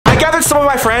gathered some of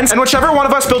my friends, and whichever one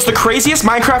of us builds the craziest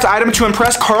Minecraft item to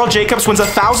impress Carl Jacobs wins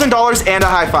 $1,000 and a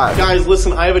high five. Guys,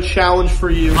 listen, I have a challenge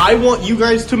for you. I want you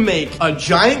guys to make a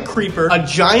giant creeper, a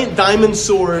giant diamond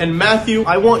sword, and Matthew,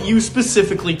 I want you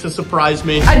specifically to surprise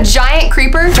me. A giant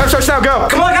creeper? Time starts now, go.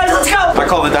 Come on, guys, let's go. I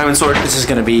call the diamond sword. This is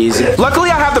gonna be easy.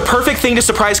 Luckily, I have the perfect thing to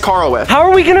surprise Carl with. How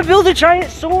are we gonna build a giant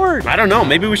sword? I don't know,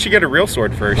 maybe we should get a real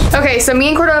sword first. Okay, so me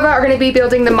and Cordova are gonna be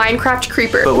building the Minecraft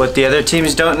creeper. But what the other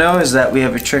teams don't know is that we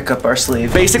have a trick up our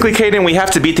sleeve. Basically, Caden, we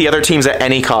have to beat the other teams at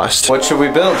any cost. What should we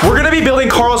build? We're gonna be building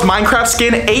Carl's Minecraft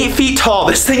skin 8 feet tall.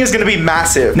 This thing is gonna be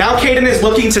massive. Now Caden is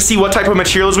looking to see what type of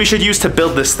materials we should use to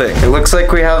build this thing. It looks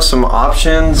like we have some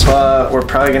options, but we're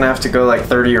probably gonna have to go like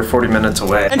 30 or 40 minutes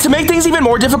away. And to make things even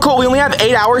more difficult, we only have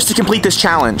 8 hours to complete this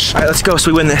challenge. All right, let's go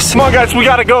so we win this. Come on, guys, we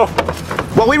gotta go.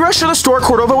 While we rushed to the store,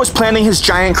 Cordova was planning his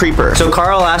giant creeper. So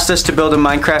Carl asked us to build a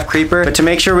Minecraft creeper, but to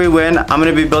make sure we win, I'm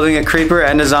gonna be building a creeper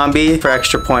and a zombie for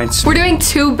extra points. We're doing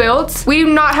 2 builds. We do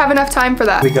not have enough time for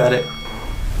that. We got it.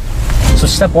 So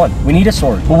step 1, we need a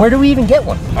sword. Well, where do we even get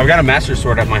one? I've got a master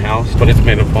sword at my house, but it's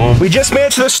made of foam. We just made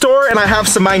it to the store and I have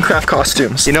some Minecraft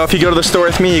costumes. You know, if you go to the store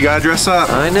with me, you gotta dress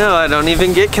up. I know, I don't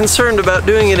even get concerned about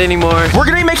doing it anymore. We're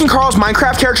gonna be making Carl's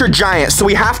Minecraft character giant, so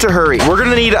we have to hurry. We're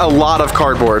gonna need a lot of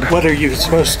cardboard. What are you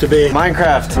supposed to be?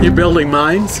 Minecraft. You building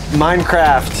mines?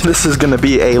 Minecraft. This is gonna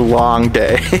be a long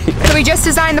day. So we just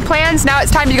designed the plans. Now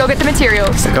it's time to go get the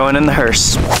materials. Going in the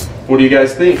hearse. What do you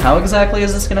guys think? How exactly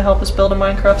is this gonna help us build a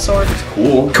Minecraft sword?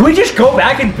 Cool. Can we just go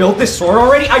back and build this sword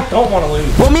already? I don't want to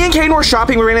lose. While me and Caden were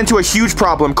shopping, we ran into a huge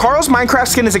problem. Carl's Minecraft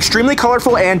skin is extremely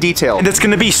colorful and detailed, and it's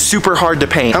gonna be super hard to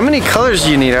paint. How many colors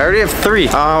do you need? I already have 3.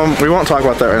 We won't talk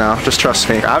about that right now, just trust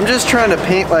me. I'm just trying to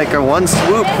paint like a one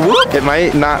swoop. Whoop. It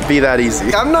might not be that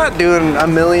easy. I'm not doing a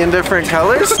million different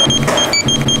colors.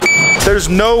 There's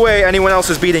no way anyone else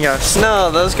is beating us.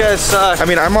 No, those guys suck. I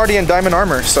mean, I'm already in diamond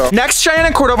armor, so. Next, Cheyenne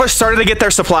and Cordova started to get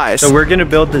their supplies. So we're gonna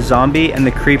build the zombie and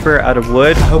the creeper out of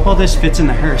wood. I hope all this fits in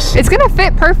the hearse. It's gonna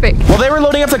fit perfect. While they were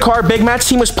loading up the car, Big Matt's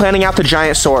team was planning out the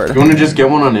giant sword. You wanna just get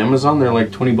one on Amazon? They're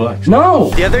like 20 bucks. No!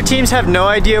 The other teams have no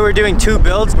idea we're doing 2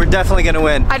 builds. We're definitely gonna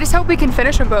win. I just hope we can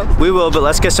finish them both. We will, but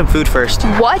let's get some food first.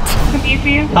 What?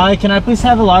 Hi, can I please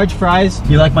have a large fries?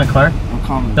 You like my car?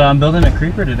 So I'm building a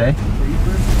creeper today.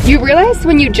 You realize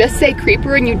when you just say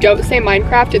creeper and you don't say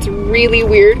Minecraft, it's really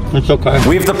weird. It's okay.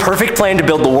 We have the perfect plan to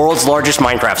build the world's largest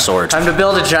Minecraft sword. Time to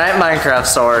build a giant Minecraft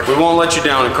sword. We won't let you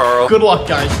down, Carl. Good luck,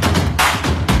 guys.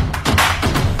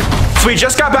 So we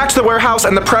just got back to the warehouse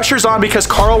and the pressure's on because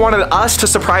Carl wanted us to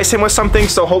surprise him with something,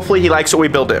 so hopefully he likes what we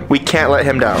build him. We can't let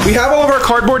him down. We have all of our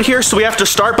cardboard here, so we have to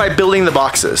start by building the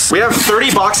boxes. We have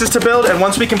 30 boxes to build, and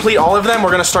once we complete all of them,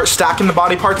 we're gonna start stacking the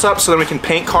body parts up so then we can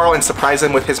paint Carl and surprise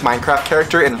him with his Minecraft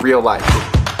character in real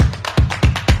life.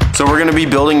 So we're gonna be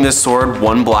building this sword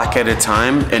 1 block at a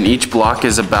time, and each block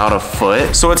is about 1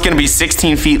 foot. So it's gonna be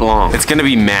 16 feet long. It's gonna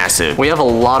be massive. We have a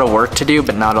lot of work to do,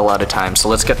 but not a lot of time, so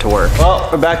let's get to work. Well,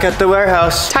 we're back at the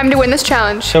warehouse. Time to win this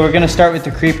challenge. So we're gonna start with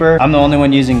the creeper. I'm the only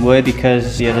one using wood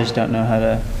because the others don't know how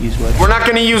to use wood. We're not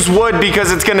gonna use wood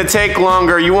because it's gonna take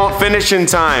longer. You won't finish in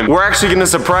time. We're actually gonna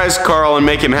surprise Carl and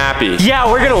make him happy.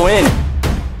 Yeah, we're gonna win.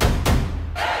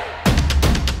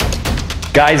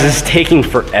 Guys, this is taking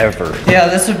forever. Yeah,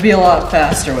 this would be a lot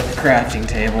faster with a crafting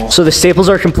table. So the staples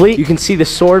are complete. You can see the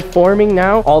sword forming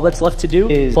now. All that's left to do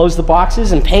is close the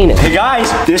boxes and paint it. Hey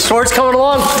guys, this sword's coming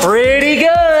along pretty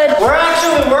good. We're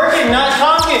actually working, not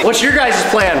talking. What's your guys'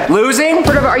 plan? Losing?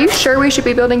 Cordova, are you sure we should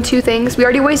be building 2 things? We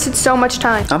already wasted so much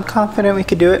time. I'm confident we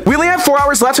could do it. We only have 4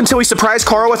 hours left until we surprise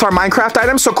Carl with our Minecraft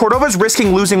items, so Cordova's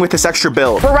risking losing with this extra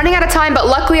build. We're running out of time, but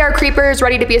luckily our creeper is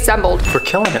ready to be assembled. We're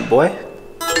killing it, boy.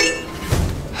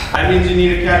 That means you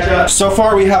need to catch up. So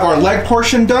far we have our leg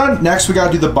portion done. Next we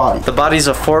gotta do the body. The body's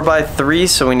a 4x3,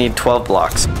 so we need 12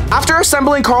 blocks. After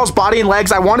assembling Carl's body and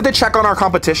legs, I wanted to check on our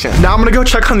competition. Now I'm gonna go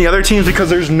check on the other teams because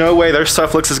there's no way their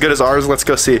stuff looks as good as ours. Let's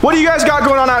go see. What do you guys got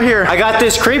going on out here? I got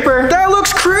this creeper. That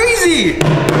looks crazy.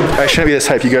 I shouldn't be this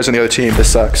hype. You guys are on the other team.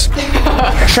 This sucks.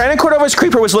 Shannon Cordova's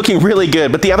creeper was looking really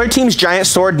good, but the other team's giant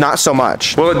sword, not so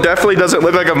much. Well, it definitely doesn't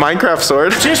look like a Minecraft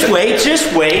sword. Just wait.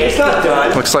 It's not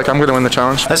done. Looks like I'm gonna win the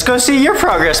challenge. Let's go see your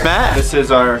progress, Matt. This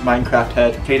is our Minecraft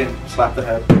head. Caden, slap the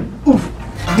head. Oof.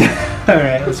 All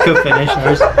right, let's go finish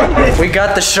ours. We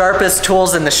got the sharpest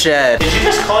tools in the shed. Did you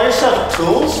just call yourself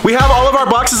tools? We have all of our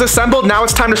boxes assembled. Now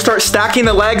it's time to start stacking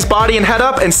the legs, body, and head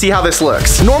up and see how this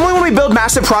looks. Normally when we build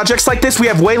massive projects like this, we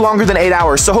have way longer than 8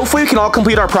 hours, so hopefully we can all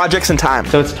complete our projects in time.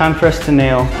 So it's time for us to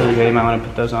nail. So you might want to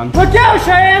put those on. Look out,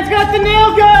 Cheyenne's got the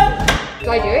nail gun! Do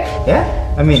I do it? Yeah.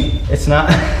 I mean, it's not.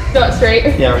 Not straight.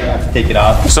 Yeah, we're gonna have to take it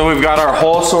off. So we've got our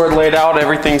whole sword laid out,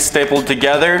 everything stapled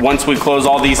together. Once we close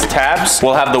all these tabs,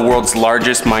 we'll have the world's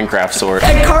largest Minecraft sword.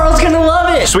 And Carl's gonna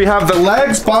love it. So we have the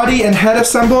legs, body, and head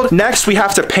assembled. Next, we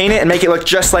have to paint it and make it look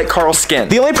just like Carl's skin.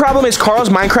 The only problem is Carl's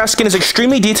Minecraft skin is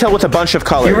extremely detailed with a bunch of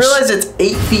colors. You realize it's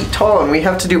 8 feet tall and we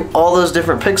have to do all those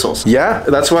different pixels. Yeah,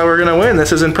 that's why we're gonna win.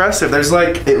 This is impressive. There's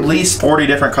like at least 40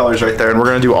 different colors right there, and we're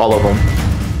gonna do all of them.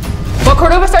 While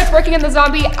Cordova starts working on the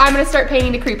zombie, I'm gonna start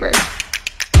painting the creeper.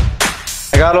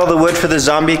 I got all the wood for the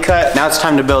zombie cut. Now it's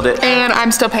time to build it. And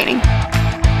I'm still painting.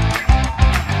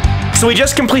 So we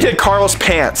just completed Carl's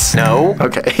pants. No.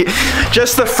 Okay.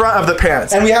 Just the front of the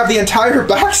pants. And we have the entire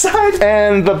backside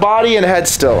and the body and head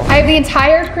still. I have the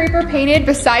entire creeper painted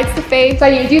besides the face. So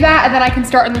I need to do that and then I can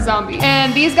start on the zombie.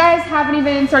 And these guys haven't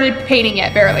even started painting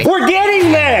yet, barely. We're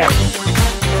getting there.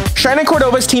 Shine and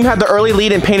Cordova's team had the early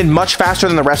lead and painted much faster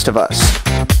than the rest of us.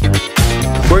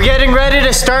 We're getting ready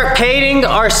to start painting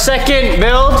our second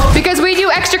build. Because we do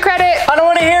extra credit. I don't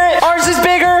want to hear it. Ours is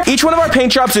bigger. Each one of our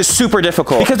paint jobs is super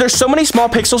difficult because there's so many small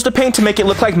pixels to paint to make it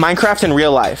look like Minecraft in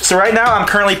real life. So right now I'm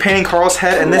currently painting Carl's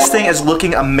head and this thing is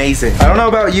looking amazing. I don't know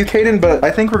about you, Caden, but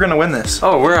I think we're gonna win this.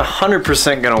 Oh, we're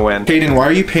 100% gonna win. Caden, why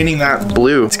are you painting that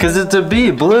blue? It's because it's a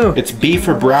B, blue. It's B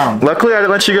for brown. Luckily I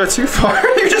didn't let you go too far.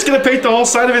 You're just gonna paint the whole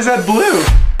side of his head blue.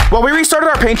 While we restarted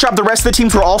our paint job, the rest of the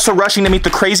teams were also rushing to meet the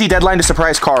crazy deadline to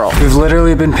surprise Carl. We've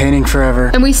literally been painting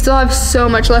forever. And we still have so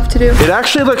much left to do. It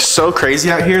actually looks so crazy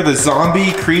out here, the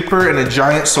zombie, creeper, and a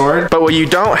giant sword. But what you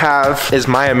don't have is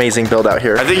my amazing build out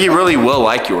here. I think he really will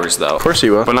like yours though. Of course he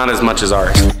will. But not as much as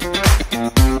ours.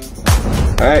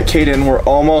 All right, Caden, we're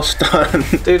almost done.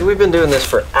 Dude, we've been doing this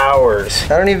for hours.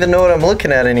 I don't even know what I'm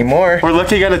looking at anymore. We're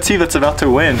looking at a team that's about to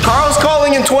win. Carl's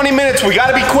calling in 20 minutes. We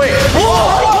gotta be quick.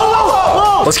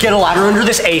 Let's get a ladder under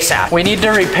this ASAP. We need to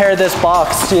repair this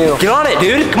box too. Get on it,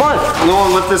 dude. Come on. No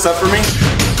one lift this up for me?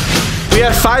 We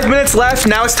have 5 minutes left.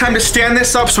 Now it's time to stand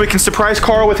this up so we can surprise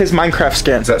Carl with his Minecraft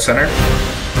skin. Is that center?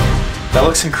 That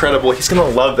looks incredible. He's gonna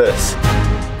love this.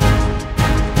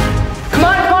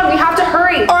 Come on, we have to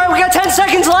hurry. All right, we got 10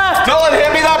 seconds left. Nolan,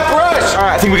 hand me that brush. All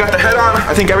right, I think we got the head on.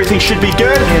 I think everything should be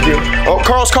good. Oh,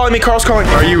 Carl's calling me, Carl's calling.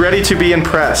 Are you ready to be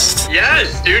impressed?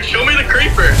 Yes, dude, show me the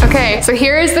creeper. Okay, so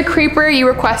here is the creeper you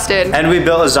requested. And we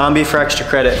built a zombie for extra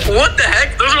credit. What the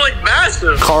heck? Those are like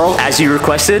massive. Carl, as you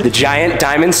requested, the giant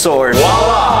diamond sword.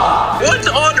 What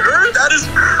on earth? That is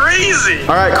crazy.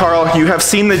 All right, Carl, you have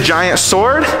seen the giant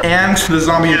sword and the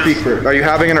zombie creeper. Are you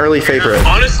having an early favorite?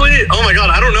 Honestly, oh my god,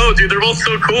 I don't know, dude. They're both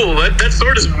so cool. That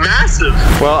sword is massive.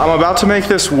 Well, I'm about to make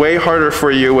this way harder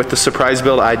for you with the surprise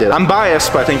build I did. I'm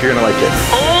biased, but I think you're gonna like it.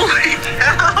 Holy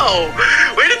cow.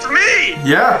 Wait, it's me.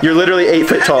 Yeah, you're literally 8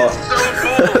 feet tall. So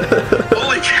cool.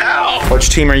 Holy cow. Which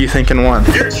team are you thinking won?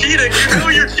 You're cheating. You know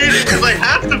you're cheating because I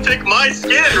have to pick my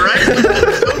skin, right?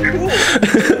 That's so cool.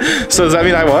 So does that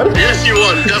mean I won? Yes, you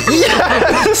won. Definitely.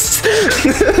 Yes!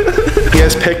 He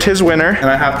has picked his winner, and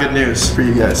I have good news for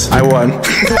you guys. I won.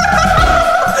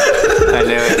 I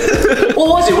knew it. What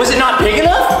was it? Was it not big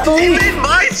enough? He made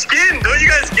my skin. Don't you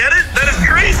guys get it? That is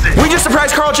crazy. We just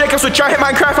surprised Carl Jacobs with giant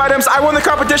Minecraft items. I won the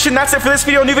competition. That's it for this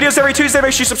video. New videos every Tuesday.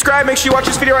 Make sure you subscribe. Make sure you watch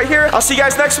this video right here. I'll see you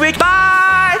guys next week.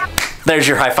 Bye! There's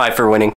your high five for winning.